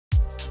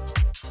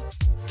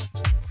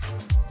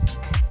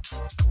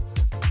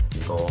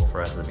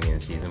for us at the beginning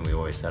of the season. We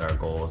always set our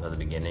goals at the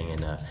beginning,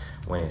 and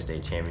winning a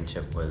state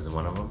championship was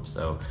one of them.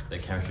 So the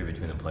chemistry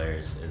between the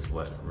players is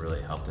what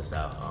really helped us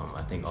out.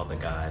 I think all the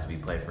guys, we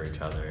play for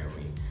each other, and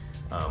we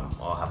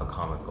all have a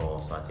common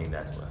goal, so I think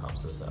that's what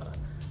helps us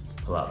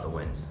pull out the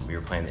wins. We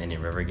were playing the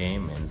Indian River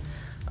game, and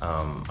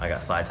I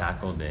got slide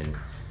tackled, and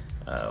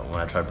when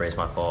I tried to brace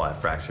my fall, I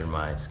fractured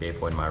my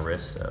scaphoid in my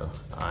wrist, so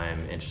I'm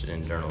interested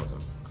in journalism.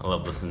 I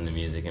love listening to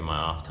music in my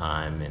off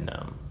time, and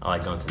I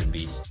like going to the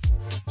beach.